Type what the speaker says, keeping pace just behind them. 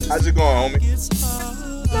How's it going,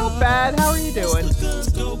 homie? Not bad. How are you doing?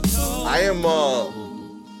 I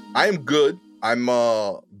am good. I'm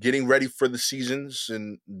getting ready for the seasons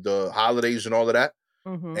and the holidays and all of that,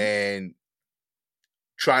 and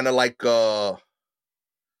trying to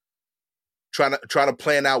trying to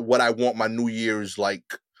plan out what I want my New Year's like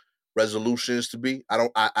resolutions to be. I'm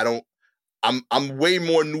way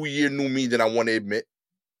more New Year, new me than I want to admit.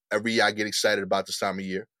 Every year I get excited about this time of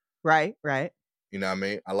year. Right. You know what I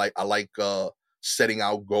mean? I like setting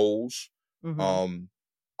out goals. I'm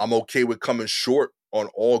okay with coming short on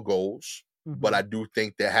all goals, but I do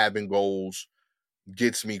think that having goals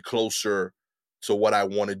gets me closer to what I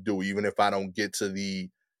want to do, even if I don't get to the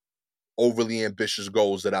overly ambitious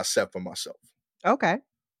goals that I set for myself. Okay.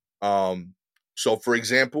 So for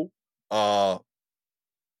example, I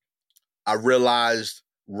realized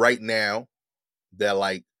right now that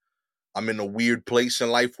like I'm in a weird place in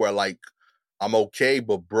life where like I'm okay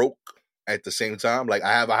but broke at the same time. Like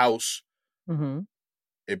I have a house.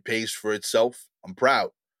 It pays for itself. I'm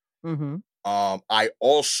proud. I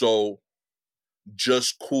also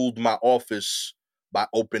just cooled my office by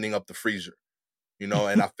opening up the freezer,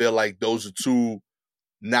 and I feel like those are two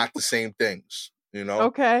not the same things,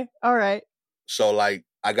 Okay. All right. So like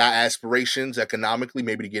I got aspirations economically,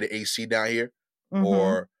 maybe to get an AC down here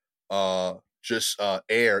or just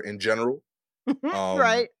air in general.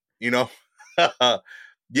 Right.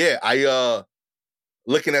 Yeah, I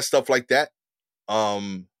looking at stuff like that.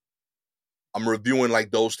 I'm reviewing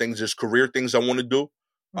like those things, just career things I want to do.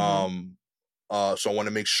 So I want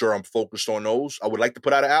to make sure I'm focused on those. I would like to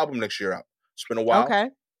put out an album next year out. It's been a while. Okay.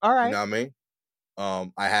 All right. You know what I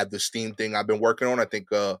mean? I have the Steam thing I've been working on. I think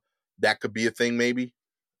that could be a thing maybe.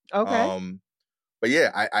 Okay. But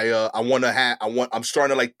yeah, I'm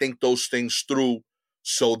starting to like think those things through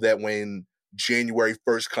so that when January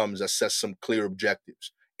 1st comes, I set some clear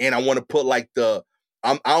objectives. And I want to put like I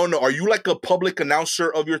don't know, are you like a public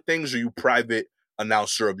announcer of your things or are you private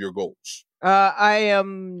announcer of your goals? I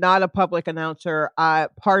am not a public announcer.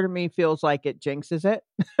 Part of me feels like it jinxes it.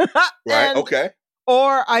 Right. Okay.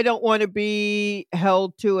 Or I don't want to be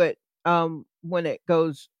held to it when it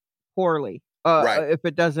goes poorly. Right. If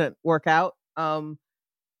it doesn't work out.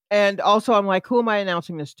 And also I'm like, who am I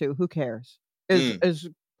announcing this to? Who cares? Is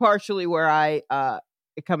partially where I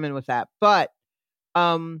come in with that. But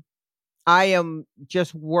I am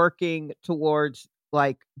just working towards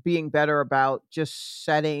like being better about just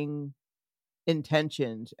setting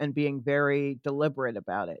intentions and being very deliberate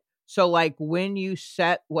about it. So like when you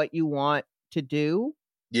set what you want to do,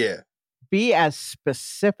 be as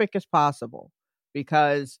specific as possible,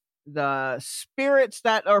 because the spirits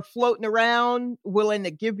that are floating around willing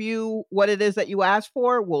to give you what it is that you asked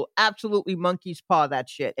for will absolutely monkey's paw that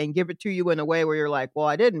shit and give it to you in a way where you're like, well,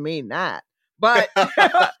 I didn't mean that. But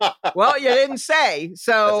well, you didn't say.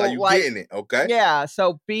 So that's how you like, getting it, okay? Yeah.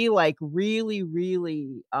 So be like really,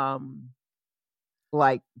 really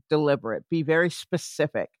like deliberate. Be very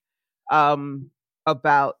specific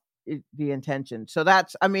about the intention. So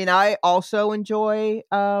I also enjoy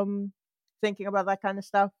thinking about that kind of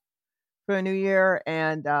stuff for a new year,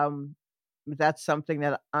 and that's something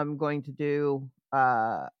that I'm going to do.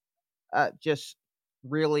 Just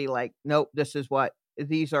really like, nope,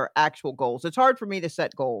 these are actual goals. It's hard for me to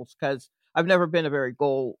set goals because I've never been a very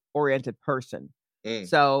goal-oriented person.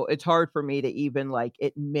 So it's hard for me to even like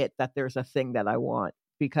admit that there's a thing that I want,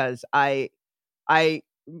 because I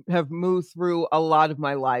have moved through a lot of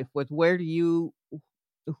my life with why do you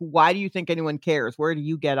think anyone cares? Where do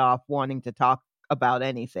you get off wanting to talk about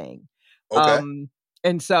anything? Okay.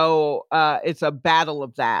 And so it's a battle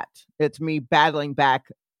of that. It's me battling back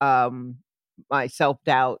my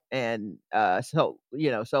self-doubt and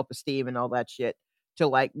self-esteem and all that shit to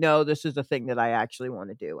like, no, this is the thing that I actually want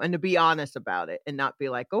to do, and to be honest about it and not be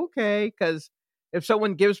like, okay, because if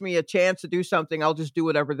someone gives me a chance to do something, I'll just do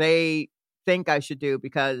whatever they think I should do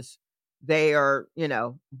because they are,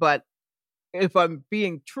 but if I'm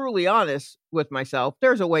being truly honest with myself,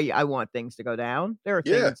 there's a way I want things to go down. There are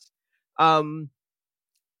things,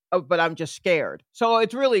 but I'm just scared. So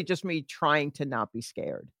it's really just me trying to not be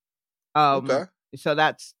scared. Okay. So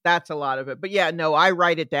that's a lot of it. But yeah, no, I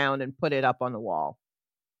write it down and put it up on the wall.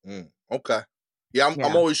 Okay. Yeah,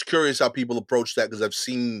 I'm always curious how people approach that because I've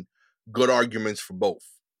seen good arguments for both.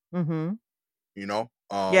 Yeah,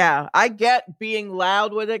 I get being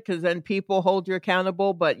loud with it because then people hold you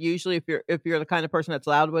accountable. But usually, if you're the kind of person that's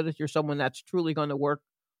loud with it, you're someone that's truly going to work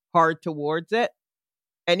hard towards it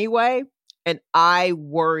anyway. And I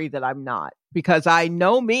worry that I'm not, because I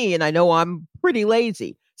know me and I know I'm pretty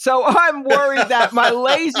lazy. So I'm worried that my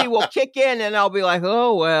lazy will kick in and I'll be like,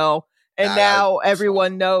 oh, well. And now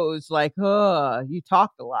everyone knows, like, oh, you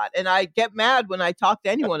talked a lot. And I get mad when I talk to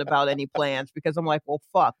anyone about any plans because I'm like, well,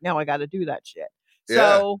 fuck, now I got to do that shit. Yeah.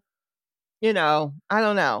 So, I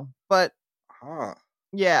don't know. But,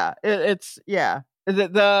 yeah, it's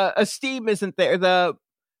the esteem isn't there.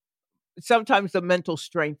 Sometimes the mental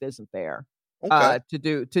strength isn't there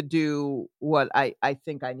to do what I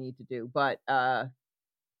think I need to do. But I've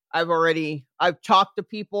talked to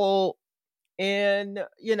people in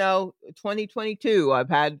 2022. I've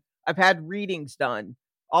had readings done,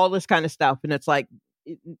 all this kind of stuff, and it's like,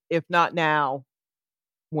 if not now,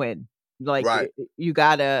 when? Like, right.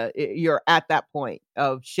 You're at that point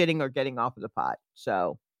of shitting or getting off of the pot.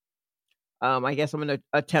 So I guess I'm gonna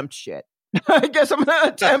attempt shit. I guess I'm gonna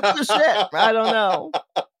attempt the shit. I don't know.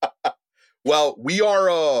 Well, we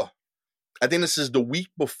are I think this is the week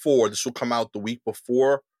before. This will come out the week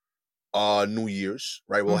before New Year's,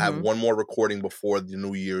 right? We'll have one more recording before the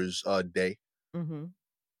New Year's day.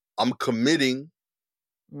 I'm committing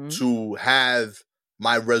to have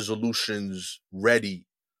my resolutions ready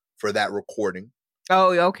for that recording.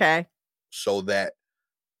 Oh, okay. So that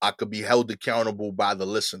I could be held accountable by the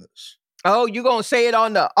listeners. Oh, you gonna say it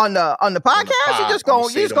on the podcast? You just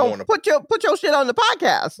gonna put your shit on the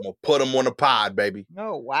podcast? I'm gonna put them on the pod, baby.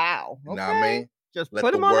 Oh, wow. Okay. You know what I mean? Just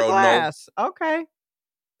put them on the glass. Okay.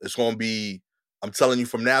 It's gonna be. I'm telling you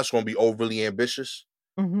from now, it's gonna be overly ambitious.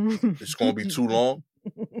 It's gonna be too long.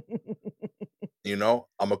 I'm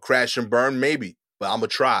gonna crash and burn, maybe, but I'm gonna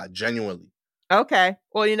try genuinely. Okay.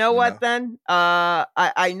 Well, you know what then?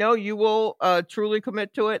 I know you will truly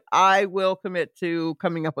commit to it. I will commit to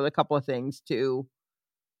coming up with a couple of things to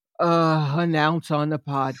announce on the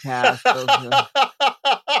podcast. Those are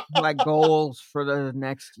my goals for the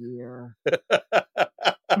next year.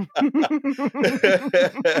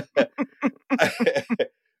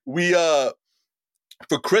 We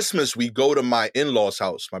for Christmas we go to my in-laws'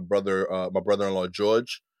 house. My brother-in-law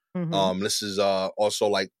George. This is also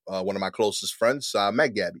like one of my closest friends. I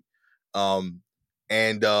met Gabby. And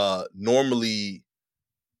normally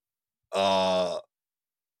it's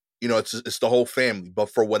the whole family,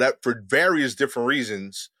 but for various different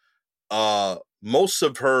reasons, most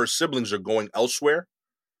of her siblings are going elsewhere.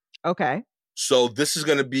 Okay. So this is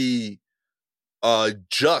going to be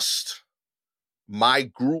just my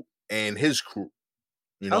group and his group.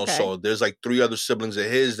 Okay. So there's like 3 other siblings of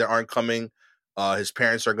his that aren't coming. His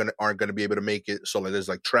parents aren't gonna be able to make it. So like there's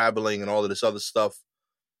like traveling and all of this other stuff.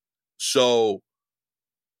 So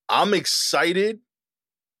I'm excited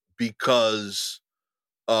because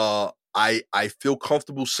I feel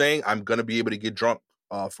comfortable saying I'm gonna be able to get drunk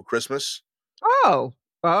for Christmas. Oh.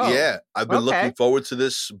 Yeah, I've been looking forward to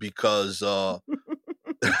this because I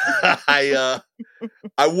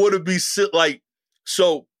want to be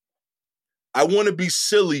I want to be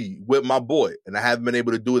silly with my boy, and I haven't been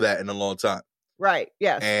able to do that in a long time. Right.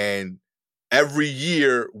 Yes. And every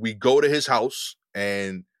year we go to his house,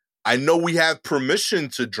 and I know we have permission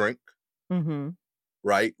to drink.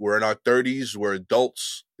 Right? We're in our 30s. We're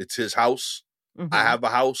adults. It's his house. I have a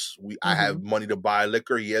house. I have money to buy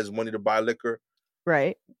liquor. He has money to buy liquor.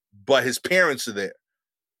 Right. But his parents are there.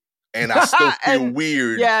 And I still feel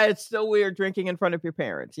weird. Yeah, it's still weird drinking in front of your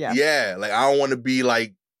parents. Yeah. Yeah. Like, I don't want to be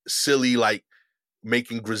like silly, like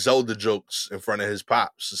making Griselda jokes in front of his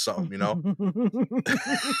pops or something,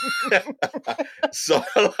 So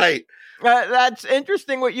like that's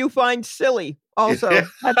interesting what you find silly also.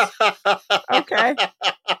 That's, okay.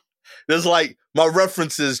 There's like my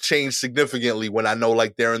references change significantly when I know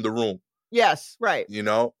like they're in the room. Yes, right.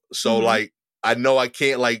 So like I know I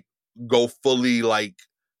can't like go fully like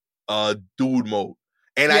dude mode.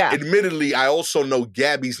 And I admittedly I also know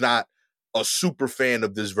Gabby's not a super fan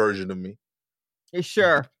of this version of me.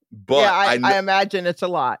 Sure. But yeah, I imagine it's a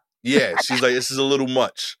lot. Yeah, she's like, this is a little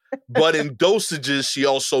much. But in dosages, she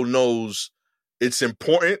also knows it's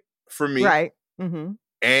important for me. Right.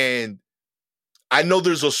 And I know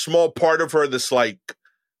there's a small part of her that's like,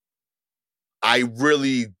 I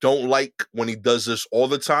really don't like when he does this all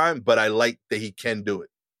the time, but I like that he can do it.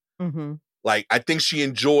 Like, I think she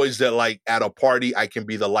enjoys that, like, at a party, I can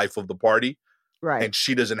be the life of the party. Right. And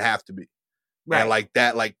she doesn't have to be. Right. And like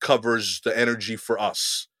that, like covers the energy for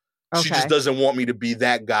us. Okay. She just doesn't want me to be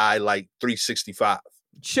that guy, like 365.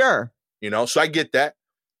 Sure. So I get that.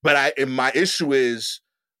 But my issue is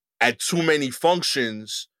at too many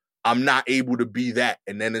functions, I'm not able to be that.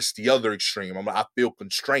 And then it's the other extreme. I feel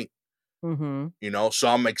constrained. So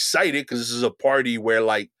I'm excited because this is a party where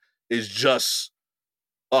like it's just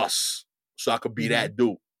us. So I could be that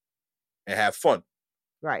dude and have fun.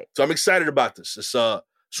 Right. So I'm excited about this.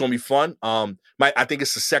 It's gonna be fun. I think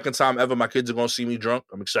it's the second time ever my kids are gonna see me drunk.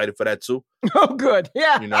 I'm excited for that too. Oh, good.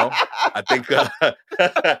 Yeah. You know, I think well,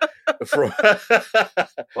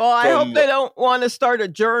 I hope they don't want to start a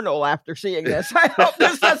journal after seeing this. I hope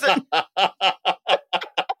this doesn't.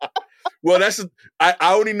 Well,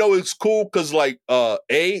 I only know it's cool because like the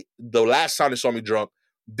last time they saw me drunk,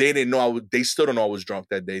 they didn't know they still don't know I was drunk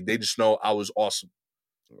that day. They just know I was awesome.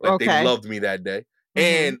 Like they loved me that day.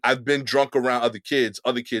 And I've been drunk around other kids.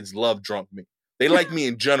 Other kids love drunk me. They like me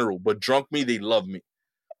in general, but drunk me, they love me.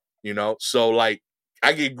 You know? So like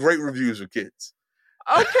I get great reviews with kids.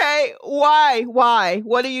 Okay. Why?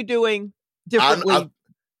 What are you doing differently?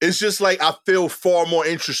 It's just like I feel far more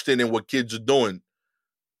interested in what kids are doing.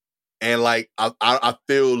 And like I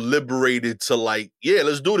feel liberated to like, yeah,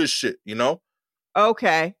 let's do this shit, you know?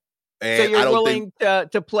 Okay. And so you're willing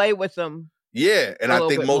to play with them. Yeah, and I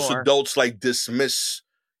think most adults like dismiss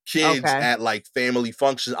kids at like family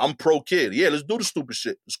functions. I'm pro kid. Yeah, let's do the stupid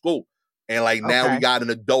shit. It's cool. And like now we got an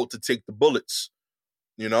adult to take the bullets,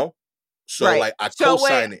 you know? So like I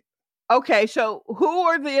co-sign it. Okay, so who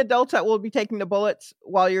are the adults that will be taking the bullets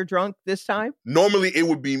while you're drunk this time? Normally it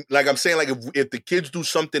would be like I'm saying, like if the kids do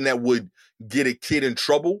something that would get a kid in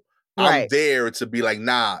trouble, I'm there to be like,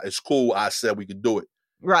 nah, it's cool. I said we could do it.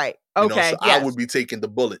 Right. Okay. You know, so I would be taking the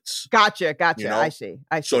bullets. Gotcha. You know? I see.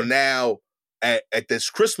 So now at this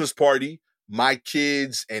Christmas party, my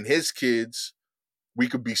kids and his kids, we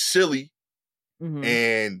could be silly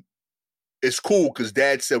and it's cool because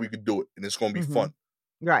dad said we could do it and it's going to be fun.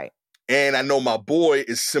 Right. And I know my boy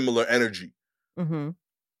is similar energy. And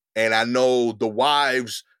I know the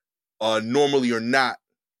wives normally are not.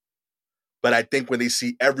 But I think when they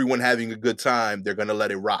see everyone having a good time, they're going to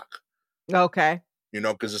let it rock. Okay. You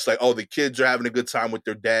know, because it's like, oh, the kids are having a good time with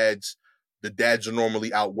their dads. The dads are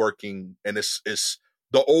normally out working. And it's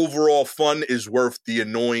the overall fun is worth the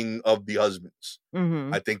annoying of the husbands.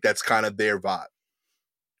 I think that's kind of their vibe.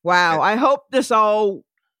 Wow. And I hope this all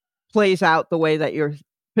plays out the way that you're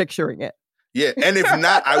picturing it. Yeah. And if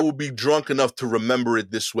not, I will be drunk enough to remember it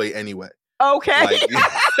this way anyway. Okay. Like,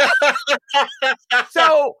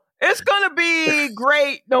 so it's going to be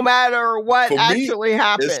great no matter what actually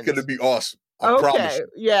happens. It's going to be awesome. I promise you.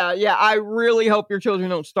 Yeah. I really hope your children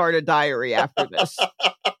don't start a diary after this.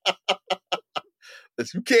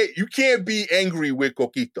 You can't be angry with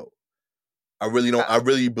Coquito. I really don't. I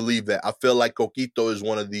really believe that. I feel like Coquito is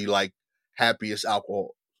one of the like happiest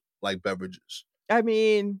alcohol like beverages. I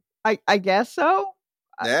mean, I guess so.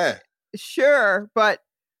 Yeah. Sure, but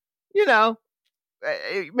you know,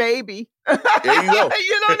 maybe. There you go.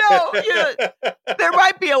 You don't know. There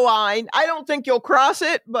might be a line. I don't think you'll cross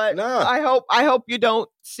it, but I hope you don't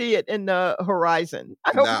see it in the horizon.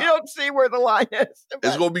 I hope you don't see where the line is.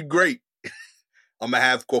 It's gonna be great. I'm gonna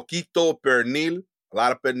have Coquito, pernil, a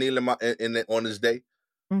lot of pernil on this day,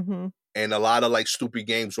 and a lot of like stupid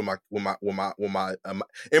games with my.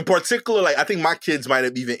 In particular, like I think my kids might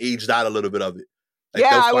have even aged out a little bit of it. Like,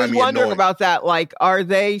 yeah, I was wondering about that. Like, are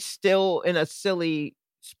they still in a silly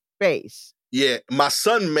space? Yeah, my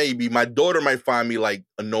son maybe. My daughter might find me like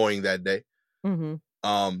annoying that day.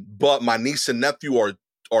 But my niece and nephew are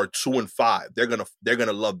 2 and 5. They're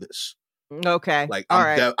gonna love this. Okay, like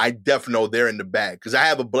I definitely know they're in the bag because I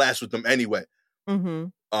have a blast with them anyway.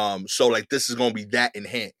 So like this is gonna be that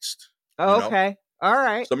enhanced. Okay, all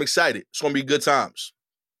right. So I'm excited. It's gonna be good times.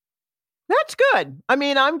 That's good. I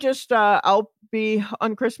mean, I'm just I'll be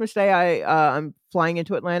on Christmas Day. I'm flying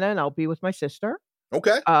into Atlanta and I'll be with my sister.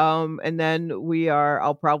 Okay. And then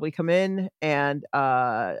I'll probably come in and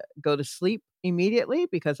go to sleep immediately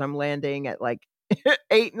because I'm landing at like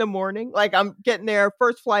 8 a.m. Like I'm getting there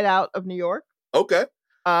first flight out of New York. Okay.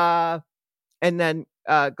 And then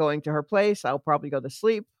going to her place, I'll probably go to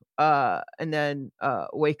sleep. And then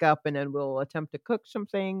wake up and then we'll attempt to cook some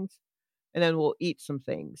things and then we'll eat some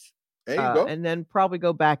things. There you go. And then probably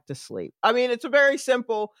go back to sleep. I mean, it's a very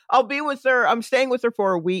simple. I'll be with her. I'm staying with her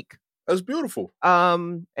for a week. That's beautiful.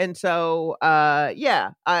 And so,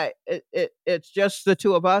 yeah, it's just the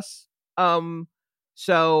two of us.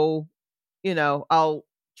 So, I'll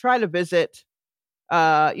try to visit,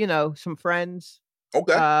 some friends.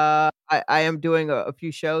 Okay. I am doing a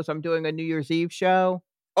few shows. I'm doing a New Year's Eve show.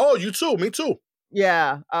 Oh, you too. Me too.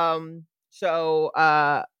 Yeah. So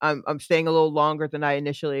I'm staying a little longer than I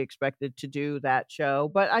initially expected to do that show,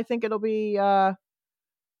 but I think it'll be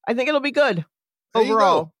good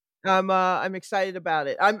overall. I'm excited about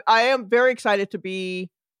it. I am very excited to be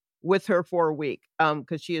with her for a week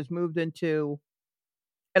because she has moved into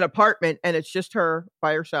an apartment and it's just her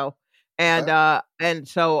by herself, and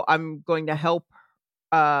so I'm going to help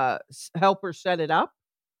her set it up.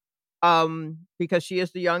 because she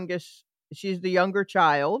is the youngest. She's the younger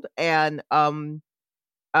child, and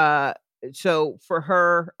so for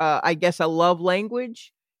her, I guess a love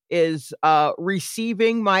language is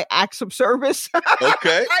receiving my acts of service.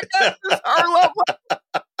 Okay. I guess is her love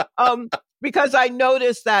language. Because I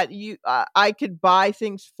noticed that I could buy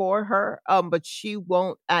things for her, but she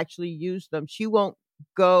won't actually use them. She won't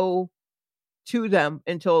go to them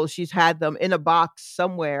until she's had them in a box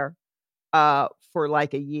somewhere for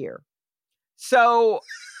like a year. So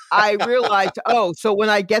I realized, so when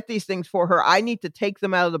I get these things for her, I need to take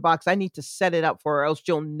them out of the box. I need to set it up for her, else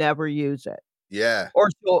she'll never use it. Yeah. Or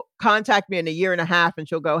she'll contact me in a year and a half and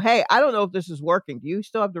she'll go, hey, I don't know if this is working. Do you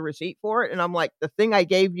still have the receipt for it? And I'm like, the thing I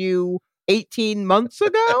gave you 18 months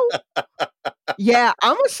ago? Yeah,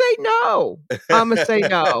 I'm going to say no. I'm going to say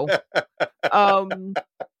no.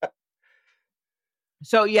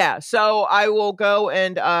 So yeah, so I will go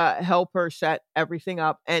and help her set everything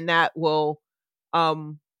up, and that will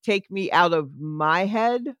take me out of my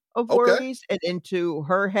head of worries and into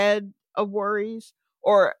her head of worries,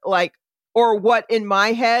 or what in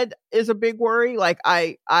my head is a big worry. Like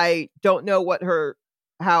I don't know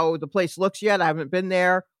how the place looks yet. I haven't been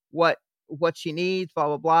there. What she needs, blah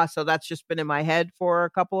blah blah. So that's just been in my head for a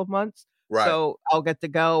couple of months. Right. So I'll get to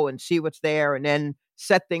go and see what's there, and then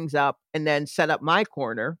set things up, and then set up my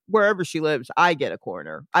corner wherever she lives. I get a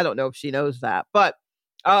corner. I don't know if she knows that, but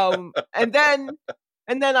and then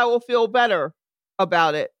I will feel better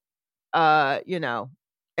about it.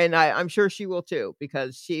 And I'm sure she will too,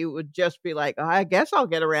 because she would just be like, I guess I'll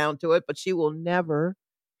get around to it, but she will never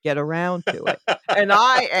get around to it. And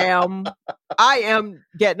I am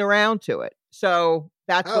getting around to it. So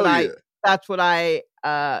that's what I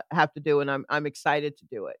have to do, and I'm excited to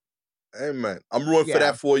do it. Amen. I'm rooting for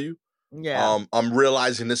that for you. Yeah. I'm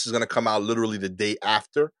realizing this is going to come out literally the day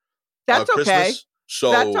after. That's Christmas. okay.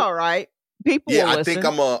 So that's all right. People will listen. I think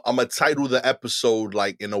I'm a title the episode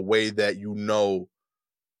like in a way that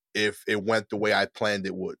if it went the way I planned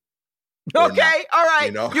it would. Okay, all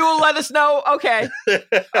right. You will let us know. Okay.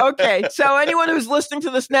 Okay. So anyone who's listening to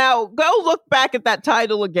this now, go look back at that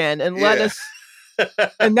title again and let us,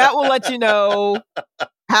 and that will let you know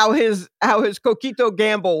how his Coquito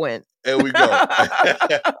gamble went. There we go.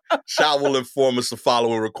 Shah will inform us the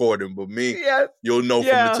following recording, but me, you'll know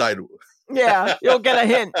from the title. Yeah, you'll get a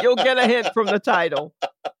hint. You'll get a hint from the title.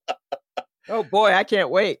 Oh boy, I can't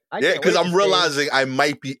wait. Because I'm realizing I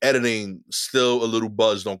might be editing still a little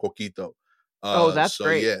buzzed on Coquito. That's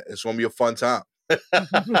great. Yeah, it's gonna be a fun time. Let's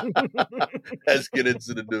get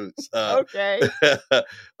into the news. Okay.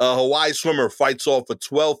 A Hawaii swimmer fights off a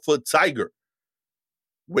 12-foot tiger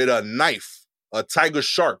with a knife. A tiger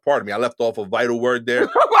shark, pardon me. I left off a vital word there.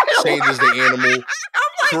 Changes the animal.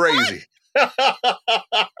 Crazy.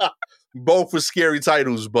 Both were scary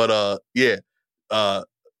titles, but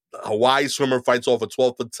Hawaii swimmer fights off a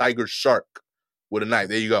 12-foot tiger shark with a knife.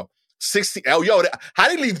 There you go. How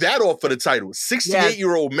did they leave that off for the title?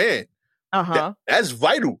 68-year-old man. Uh-huh. That's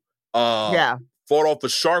vital. Fought off a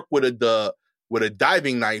shark with a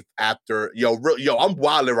diving knife after. I'm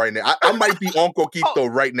wilding right now. I might be on Coquito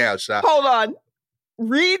right now, Shah. Hold on.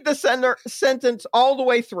 Read the sentence all the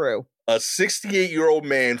way through. A 68-year-old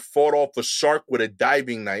man fought off a shark with a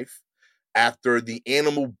diving knife after the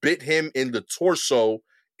animal bit him in the torso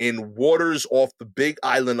in waters off the Big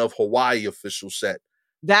Island of Hawaii, officials said.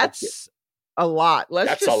 That's a lot.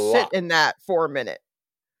 Let's just sit in that for a minute.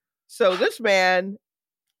 So this man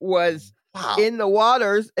was in the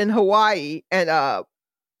waters in Hawaii, and a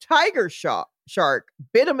tiger shark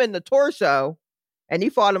bit him in the torso, and he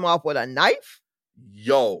fought him off with a knife?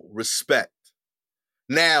 Yo, respect.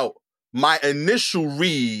 Now, my initial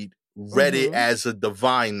read it as a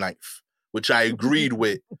divine knife, which I agreed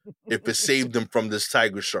with if it saved him from this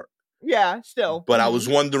tiger shark. Yeah, still. But I was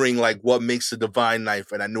wondering, what makes a divine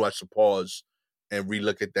knife? And I knew I should pause and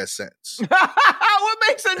relook at that sentence. What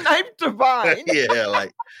makes a knife divine? Yeah,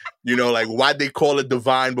 why'd they call it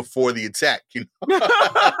divine before the attack?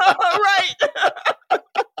 Right.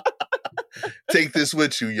 Take this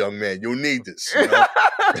with you, young man. You'll need this.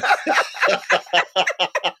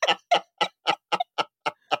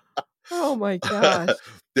 Oh my gosh.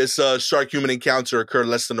 This shark-human encounter occurred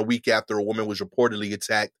less than a week after a woman was reportedly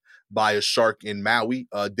attacked by a shark in Maui.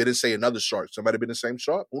 Didn't say another shark. So it might have been the same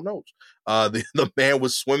shark. Who knows? The man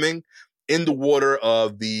was swimming in the water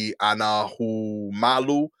of the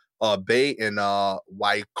Anahumalu Bay in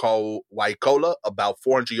Waikola, about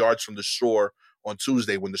 400 yards from the shore on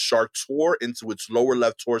Tuesday, when the shark tore into its lower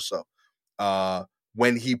left torso.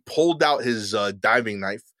 When he pulled out his diving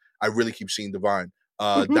knife, I really keep seeing divine,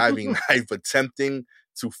 diving knife, attempting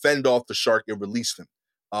to fend off the shark and release him.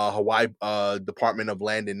 Hawaii Department of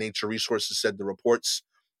Land and Nature Resources said the reports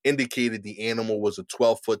indicated the animal was a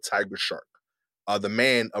 12-foot tiger shark. The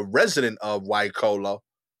man, a resident of Waikoloa,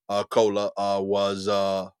 was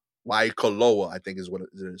Waikoloa, I think is what it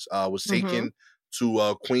is, was taken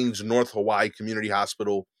to Queens North Hawaii Community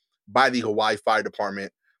Hospital by the Hawaii Fire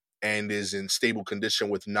Department and is in stable condition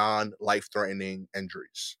with non-life-threatening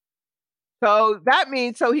injuries. So that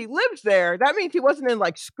means, so he lives there. That means he wasn't in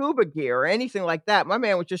like scuba gear or anything like that. My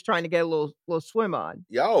man was just trying to get a little swim on.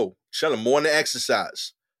 Yo, shut him more than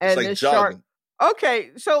exercise. It's and like this jogging. Shark.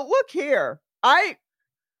 Okay, so look here. I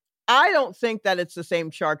don't think that it's the same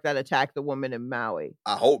shark that attacked the woman in Maui.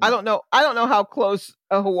 I hope not. I don't know how close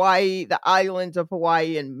Hawaii, the islands of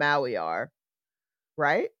Hawaii and Maui are.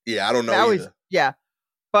 Right? Yeah, I don't know Maui's, either. Yeah.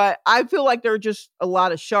 But I feel like there are just a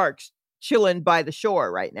lot of sharks chilling by the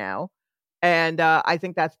shore right now. And I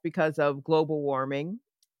think that's because of global warming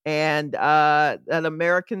and that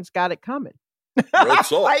Americans got it coming. Real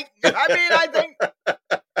talk. I think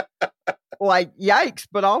like, yikes,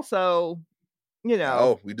 but also,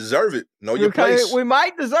 oh, we deserve it. Know your place. We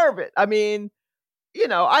might deserve it. I mean,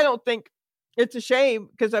 I don't think it's a shame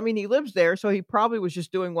because, he lives there. So he probably was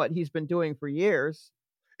just doing what he's been doing for years.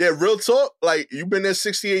 Yeah, real talk. Like, you've been there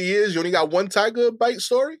 68 years. You only got one tiger bite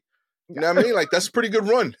story? You know what I mean? Like, that's a pretty good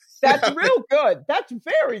run. That's real good. That's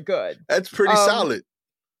very good. That's pretty solid.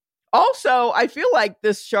 Also, I feel like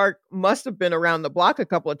this shark must have been around the block a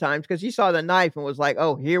couple of times because he saw the knife and was like,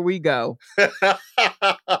 oh, here we go.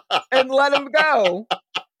 And let him go.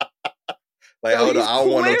 Like, hold on, I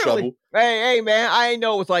don't want no trouble. Hey, man, I ain't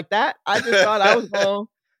know it was like that. I just thought I was going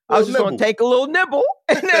to take a little nibble.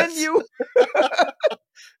 And then you...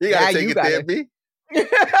 You got to take it there, B.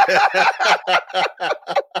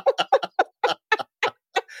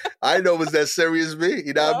 I know it was that serious, B.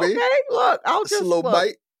 You know what I mean? Okay, look, I'll just a little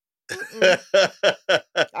bite.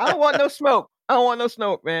 I don't want no smoke.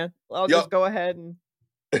 Man. I'll just go ahead and.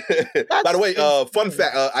 By the way, fun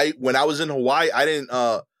fact: when I was in Hawaii, I didn't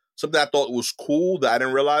something I thought was cool that I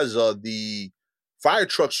didn't realize. The fire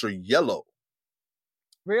trucks are yellow.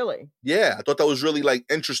 Really? Yeah, I thought that was really like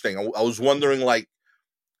interesting. I was wondering like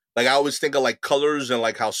I always think of like colors and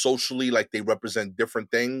like how socially like they represent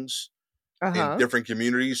different things. In different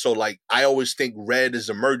communities. So like I always think red is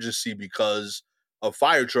emergency because of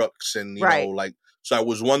fire trucks and you know like so I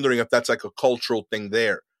was wondering if that's like a cultural thing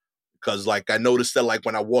there. Because like I noticed that like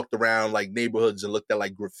when I walked around like neighborhoods and looked at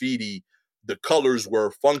like graffiti, the colors were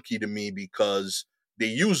funky to me because they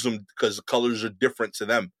use them because the colors are different to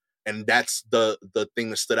them. And that's the thing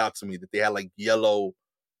that stood out to me, that they had like yellow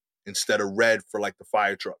instead of red for like the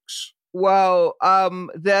fire trucks. Well,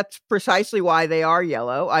 that's precisely why they are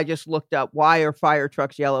yellow. I just looked up why are fire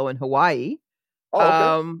trucks yellow in Hawaii. Oh,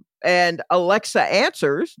 okay. And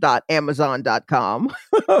AlexaAnswers.amazon.com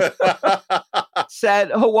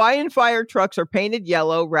said Hawaiian fire trucks are painted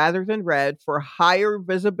yellow rather than red for higher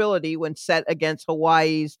visibility when set against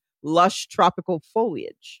Hawaii's lush tropical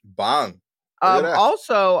foliage. Bang.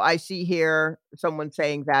 Also, I see here someone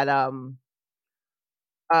saying that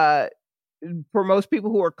for most people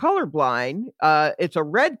who are colorblind, it's a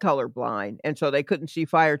red colorblind, and so they couldn't see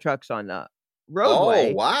fire trucks on the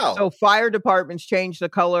roadway. Oh, wow. So fire departments changed the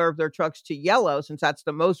color of their trucks to yellow since that's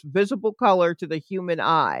the most visible color to the human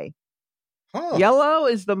eye. Huh. Yellow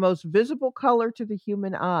is the most visible color to the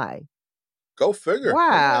human eye. Go figure.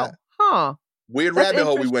 Wow. Yeah. Huh. Weird rabbit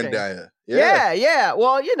hole we went down here. Yeah.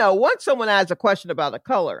 Well, once someone has a question about a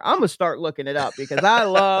color, I'm going to start looking it up because I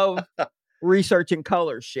love researching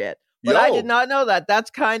color shit. But I did not know that. That's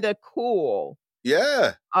kind of cool.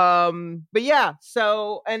 Yeah. But yeah,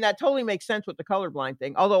 so, and that totally makes sense with the colorblind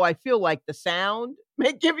thing. Although I feel like the sound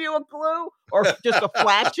may give you a clue or just a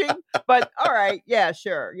flashing. But all right. Yeah,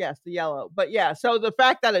 sure. Yes, the yellow. But yeah, so the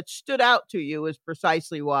fact that it stood out to you is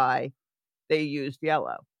precisely why they used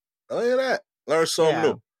yellow. Oh, look at that. Learn something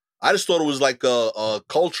new. I just thought it was like a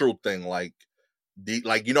cultural thing. Like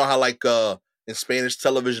you know how like in Spanish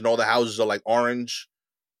television, all the houses are like orange.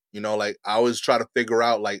 Like I always try to figure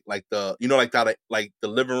out like the like that like the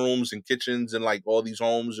living rooms and kitchens and like all these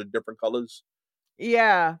homes are different colors.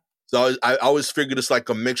 Yeah. So I always figured it's like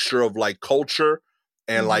a mixture of like culture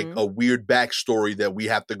and like a weird backstory that we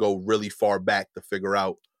have to go really far back to figure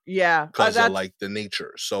out. Yeah, because of like the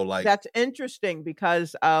nature. So like that's interesting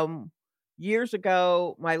because years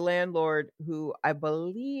ago, my landlord, who I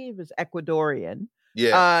believe is Ecuadorian.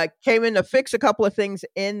 Came in to fix a couple of things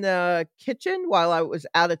in the kitchen while I was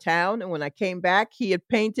out of town. And when I came back, he had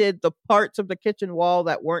painted the parts of the kitchen wall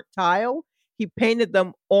that weren't tile. He painted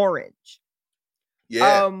them orange.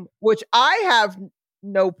 Yeah. Which I have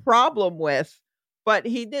no problem with, but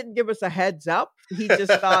he didn't give us a heads up. he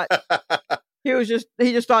just thought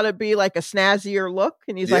he just thought it'd be like a snazzier look,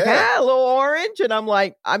 and he's like, Yeah. a little orange, and I'm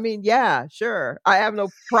like, I mean, yeah, sure, I have no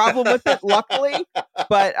problem with it, luckily,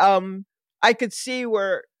 but I could see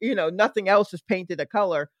where nothing else is painted a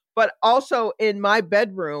color, but also in my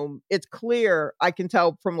bedroom, it's clear. I can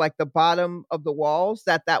tell from like the bottom of the walls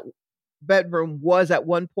that bedroom was at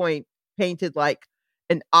one point painted like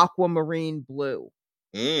an aquamarine blue.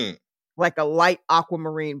 Like a light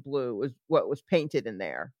aquamarine blue is what was painted in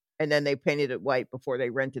there. And then they painted it white before they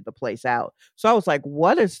rented the place out. So I was like,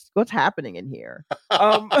 what's happening in here?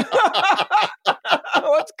 What's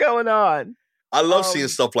going on? I love seeing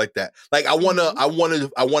stuff like that. Like I want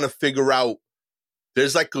to figure out,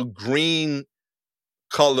 there's like a green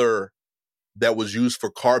color that was used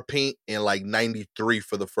for car paint in like 93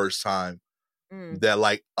 for the first time. That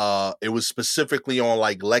like it was specifically on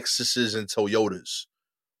like Lexuses and Toyotas.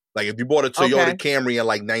 Like if you bought a Toyota Camry in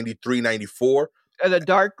like 93, 94. The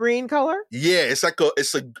dark green color? Yeah, it's like a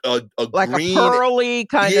like green, a pearly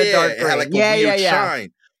kind of dark green. It had like a weird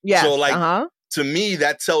shine. Yes, so like to me,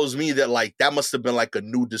 that tells me that like that must have been like a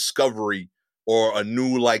new discovery or a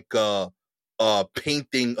new like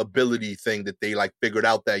painting ability thing that they like figured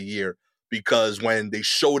out that year, because when they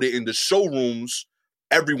showed it in the showrooms,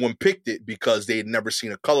 everyone picked it because they had never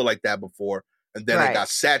seen a color like that before. And then it got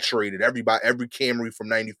saturated. Every Camry from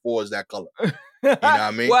 94 is that color. You know what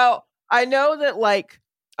I mean? Well, I know that like,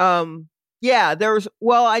 I know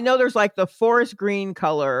there's like the forest green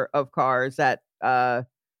color of cars that I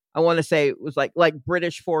want to say it was like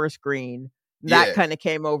British forest green. That kind of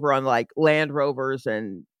came over on like Land Rovers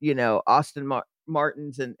and, Aston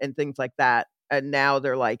Martins and things like that. And now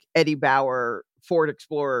they're like Eddie Bauer Ford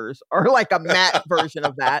Explorers, or like a matte version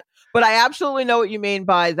of that. But I absolutely know what you mean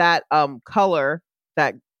by that color,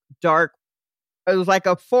 that dark. It was like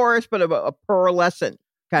a forest, but a pearlescent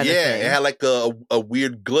kind of thing. Yeah, it had like a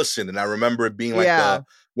weird glisten, and I remember it being like I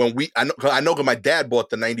know because my dad bought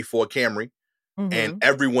the 94 Camry, and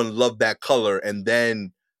everyone loved that color. And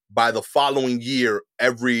then by the following year,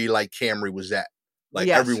 every like Camry was that. Like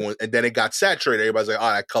everyone, and then it got saturated. Everybody's like,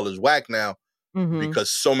 "Oh, that color's whack now." Because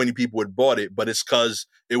so many people had bought it, but it's because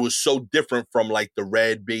it was so different from like the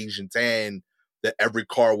red, beige, and tan that every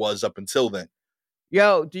car was up until then.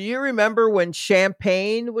 Yo, do you remember when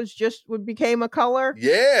champagne became a color?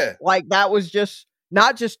 Yeah. Like that was just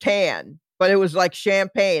not just tan, but it was like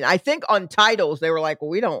champagne. I think on titles they were like,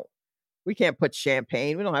 well, we can't put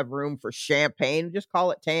champagne. We don't have room for champagne. Just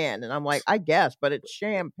call it tan. And I'm like, I guess, but it's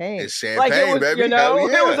champagne. It's champagne, like it was, baby.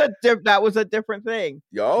 That was a different thing.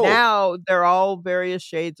 Yo. Now they're all various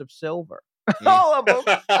shades of silver. All of them.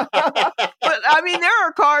 But I mean, there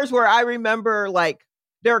are cars where I remember like,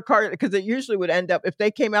 there are cars, because it usually would end up, if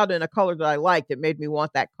they came out in a color that I liked, it made me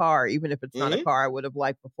want that car, even if it's not a car I would have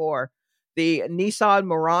liked before. The Nissan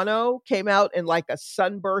Murano came out in like a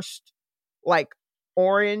sunburst, like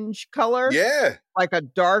orange color. Yeah. Like a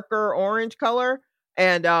darker orange color.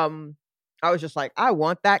 And I was just like, I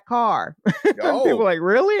want that car. People were like,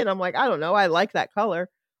 really? And I'm like, I don't know. I like that color.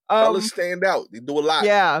 Colors stand out. They do a lot.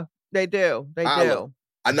 Yeah, they do. They do.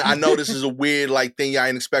 I know this is a weird like thing y'all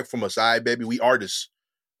didn't expect from us. All right, baby. We artists.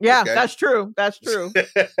 Yeah, okay? That's true. That's true.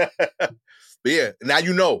 But yeah, now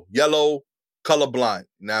you know, yellow, colorblind.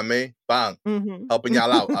 You know what I mean? Bang. Helping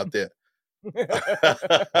y'all out there.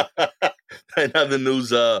 In other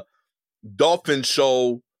news, dolphins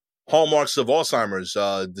show hallmarks of Alzheimer's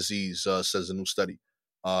disease, says a new study.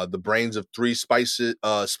 The brains of 3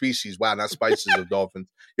 species, wow, not spices of dolphins.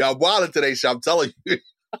 Y'all wilding today, so I'm telling you.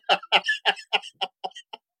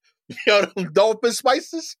 Yo, them dolphin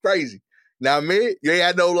spices? Crazy. Now, man, you ain't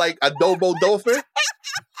had no, like, adobo dolphin?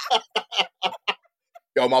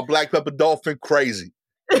 Yo, my black pepper dolphin, crazy.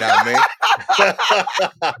 You know what I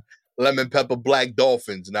mean? Lemon pepper black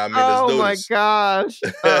dolphins. You know what I mean? Let's do this. Gosh.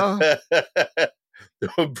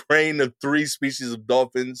 The brain of 3 species of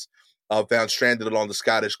dolphins found stranded along the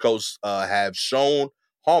Scottish coast have shown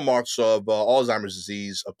hallmarks of Alzheimer's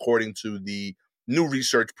disease, according to the new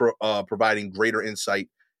research providing greater insight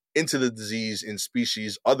into the disease in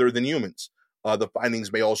species other than humans. The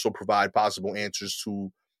findings may also provide possible answers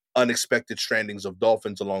to unexpected strandings of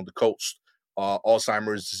dolphins along the coast.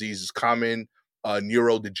 Alzheimer's disease is common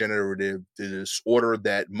neurodegenerative disorder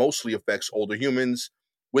that mostly affects older humans,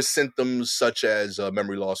 with symptoms such as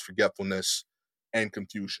memory loss, forgetfulness, and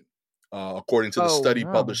confusion. According to the study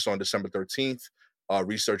published on December 13th,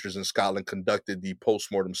 researchers in Scotland conducted the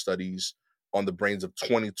post-mortem studies on the brains of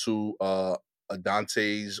 22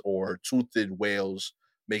 odontes or toothed whales,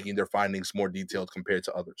 making their findings more detailed compared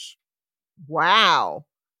to others. Wow.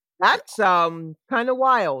 That's kind of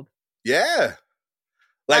wild. Yeah.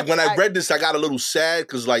 Like when I read this, I got a little sad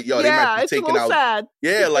because, like, yo, they might be taking out. Sad.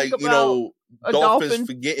 Yeah, like dolphins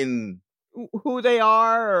forgetting who they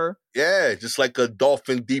are, or just like a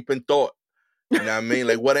dolphin deep in thought. You know what I mean?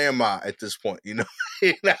 Like, what am I at this point? You know,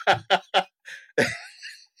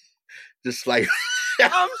 just like.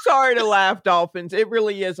 I'm sorry to laugh, dolphins. It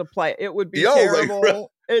really is a play. It would be terrible.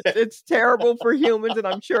 Like, it's terrible for humans, and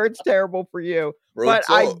I'm sure it's terrible for you. But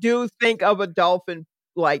I do think of a dolphin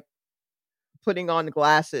like putting on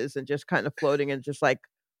glasses and just kind of floating and just like,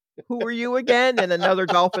 who are you again? And another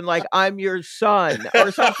dolphin like, I'm your son,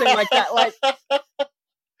 or something like that. Like,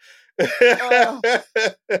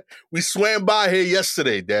 we swam by here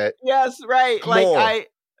yesterday, Dad. Yes, right. Come on.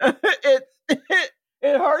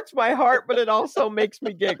 It hurts my heart, but it also makes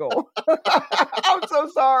me giggle. I'm so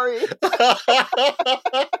sorry.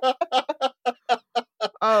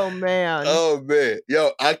 Oh man.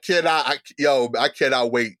 I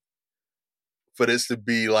cannot wait for this to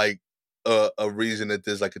be like a reason that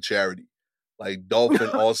there's like a charity. Like dolphin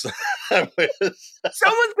also. Someone's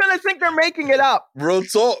gonna think they're making it up. Real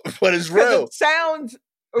talk, but it's real. It sounds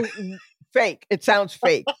fake. It sounds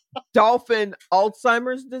fake. Dolphin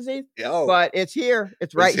Alzheimer's disease. But it's here.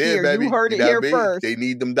 It's right here. Baby. You heard it here first. They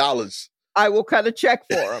need them dollars. I will cut a check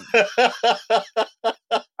for them.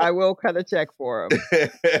 I will cut a check for them.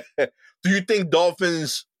 Do you think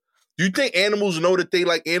animals know that they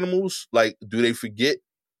like animals? Like, do they forget?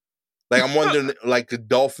 Like, I'm wondering, like, a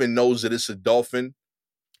dolphin knows that it's a dolphin?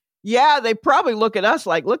 Yeah, they probably look at us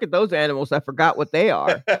like, look at those animals. I forgot what they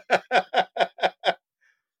are.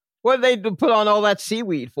 What did they put on all that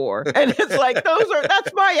seaweed for? And it's like,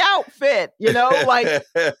 that's my outfit, like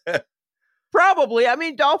probably. I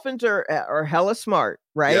mean, dolphins are hella smart,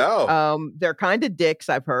 right? Yeah. They're kind of dicks,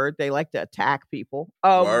 I've heard. They like to attack people.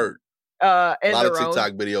 Word. A lot of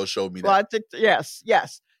TikTok videos showed me that.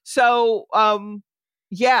 Yes. So,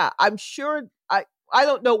 yeah, I'm sure. I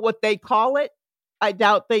don't know what they call it. I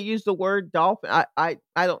doubt they use the word dolphin. I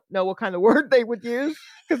don't know what kind of word they would use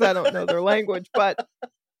because I don't know their language, but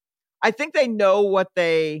I think they know what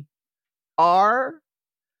they are,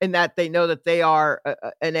 and that they know that they are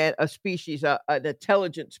a species, an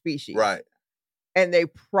intelligent species. Right. And they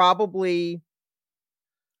probably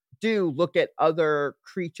do look at other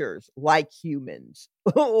creatures like humans.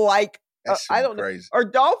 Like, I don't know. Are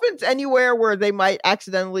dolphins anywhere where they might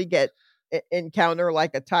accidentally encounter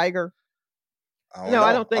like a tiger? I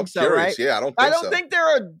don't think so, curious. Right? Yeah, I don't think there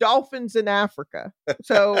are dolphins in Africa.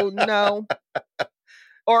 So no.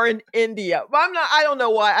 Or in India. I don't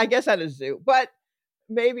know why. I guess at a zoo. But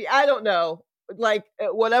maybe, I don't know. Like,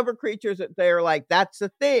 whatever creatures that they're like, that's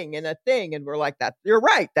a thing. And we're like, that. You're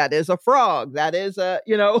right. That is a frog. That is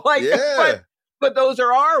yeah. But those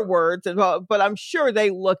are our words. But I'm sure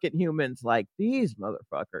they look at humans like, these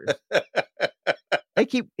motherfuckers. They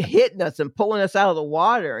keep hitting us and pulling us out of the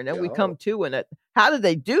water, and then we come to, and how did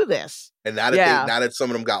they do this? And now that some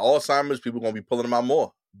of them got Alzheimer's, people are going to be pulling them out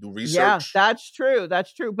more. Do research. Yeah,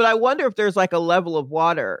 that's true. But I wonder if there's like a level of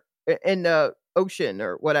water in the ocean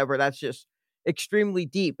or whatever that's just extremely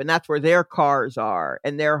deep, and that's where their cars are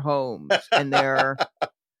and their homes and their.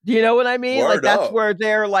 Do you know what I mean? Word that's up. Where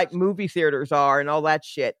their like movie theaters are and all that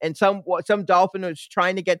shit. And some dolphin was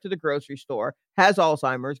trying to get to the grocery store, has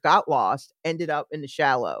Alzheimer's, got lost, ended up in the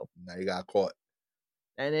shallow. Now he got caught.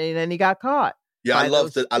 And then he got caught. Yeah, I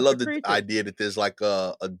love the idea that there's like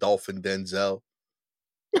a dolphin Denzel.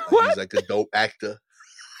 He's like a dope actor.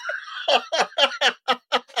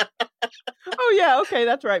 Oh yeah, okay,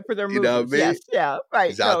 that's right, for their movies. You know what I mean? Yes, yeah, right.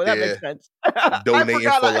 He's out that there makes sense. donating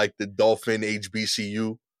for like the dolphin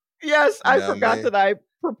HBCU. Yes, I forgot that I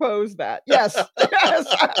proposed that. Yes.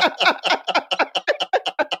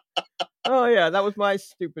 Oh yeah, that was my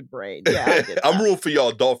stupid brain. Yeah, I'm rooting for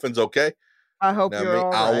y'all dolphins, okay? I hope you're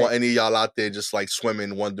all right. I don't want any of y'all out there just like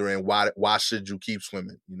swimming, wondering why should you keep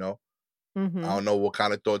swimming, Mm-hmm. I don't know what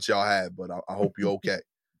kind of thoughts y'all had, but I hope you're okay.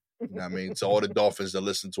 You know what I mean? To all the dolphins that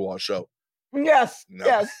listen to our show. Yes,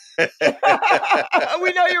 yes.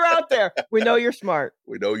 We know you're out there. We know you're smart.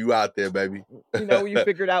 We know you out there, baby. We know you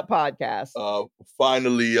figured out podcasts.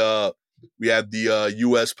 Finally, we have the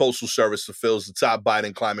U.S. Postal Service fulfills the top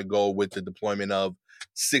Biden climate goal with the deployment of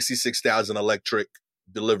 66,000 electric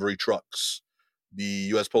delivery trucks. The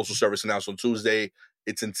U.S. Postal Service announced on Tuesday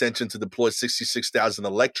its intention to deploy 66,000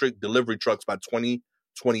 electric delivery trucks by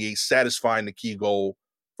 2028, satisfying the key goal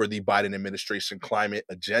for the Biden administration climate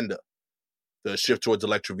agenda. The shift towards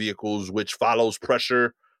electric vehicles, which follows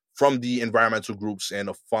pressure from the environmental groups and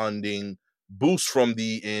a funding boost from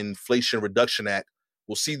the Inflation Reduction Act,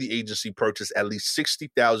 will see the agency purchase at least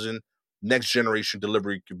 60,000 next-generation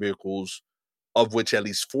delivery vehicles of which at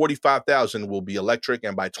least 45,000 will be electric.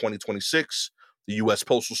 And by 2026, the U.S.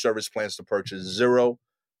 Postal Service plans to purchase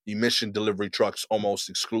zero-emission delivery trucks almost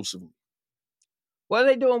exclusively. What are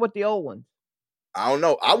they doing with the old ones? I don't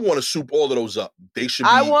know. I want to soup all of those up. They should be.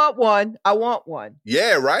 I want one.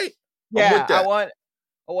 Yeah, right? Yeah,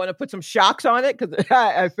 I want to put some shocks on it because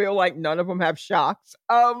I feel like none of them have shocks.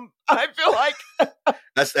 I feel like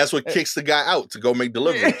that's what kicks the guy out to go make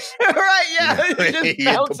deliveries. Right? Yeah, you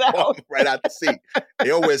know? Just bounce out right out the seat. They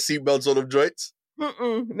don't wear seatbelts on them joints.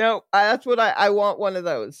 No, that's what I want. One of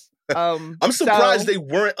those. I'm surprised they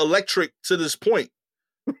weren't electric to this point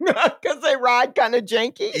because they ride kind of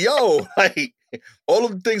janky. Yo, like all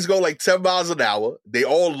of the things go like 10 miles an hour. They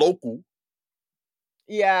all local.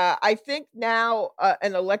 Yeah, I think now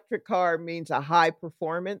an electric car means a high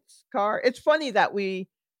performance car. It's funny that we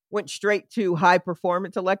went straight to high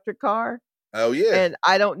performance electric car. Oh yeah. And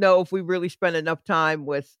I don't know if we really spent enough time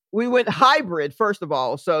we went hybrid first of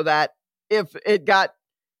all, so that if it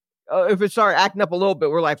started acting up a little bit,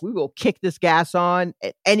 we're like, we will kick this gas on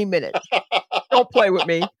at any minute. Don't play with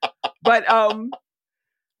me.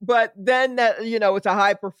 But then that, it's a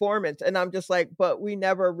high performance. And I'm just like, but we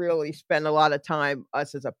never really spend a lot of time,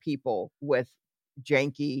 us as a people, with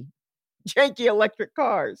janky electric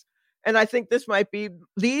cars. And I think these might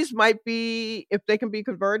be, if they can be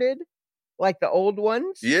converted, like the old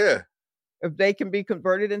ones. Yeah. If they can be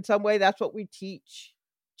converted in some way, that's what we teach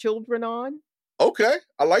children on. Okay.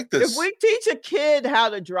 I like this. If we teach a kid how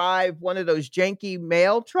to drive one of those janky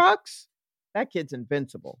mail trucks, that kid's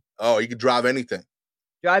invincible. Oh, he can drive anything.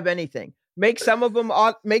 Drive anything. Make some of them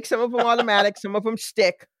automatic. Some of them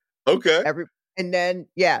stick. Okay. And then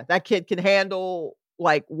that kid can handle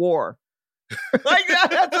like war. Like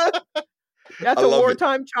that's a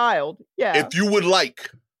wartime child. Yeah. If you would like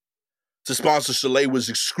to sponsor Shalewa's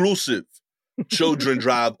exclusive Children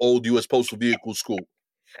Drive Old U.S. Postal Vehicle School.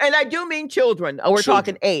 And I do mean children. We're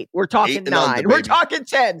talking 8. We're talking 9. Under, we're talking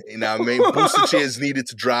 10. You know what I mean? Booster chairs needed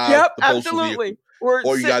to drive the postal vehicle. We're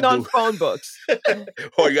sitting on phone books.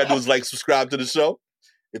 All you got to do is like, subscribe to the show.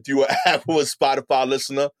 If you are an Apple or Spotify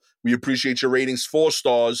listener, we appreciate your ratings. 4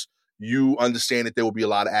 stars. You understand that there will be a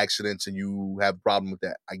lot of accidents and you have a problem with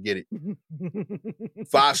that. I get it.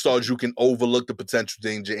 5 stars, you can overlook the potential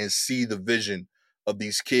danger and see the vision of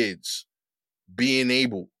these kids being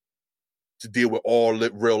able to deal with all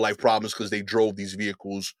real life problems because they drove these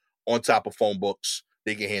vehicles on top of phone books.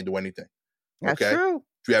 They can handle anything. Okay? That's true.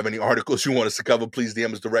 If you have any articles you want us to cover, please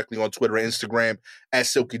DM us directly on Twitter and Instagram at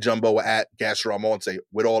Silky Jumbo or at Gasser Almonte.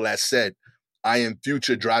 With all that said, I am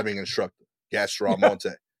future driving instructor, Gasser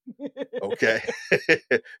Almonte. Okay?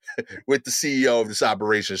 With the CEO of this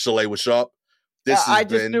operation, Shalewa Sharp. I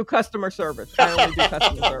just do customer service. I only do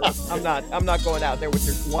customer service. I'm not going out there with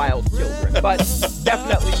your wild children, but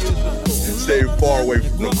definitely use the school. Stay far away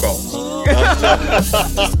from the calls.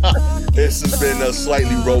 This has been a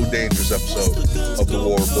slightly road dangerous episode of the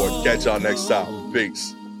War Report. Catch y'all next time.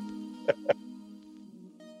 Peace.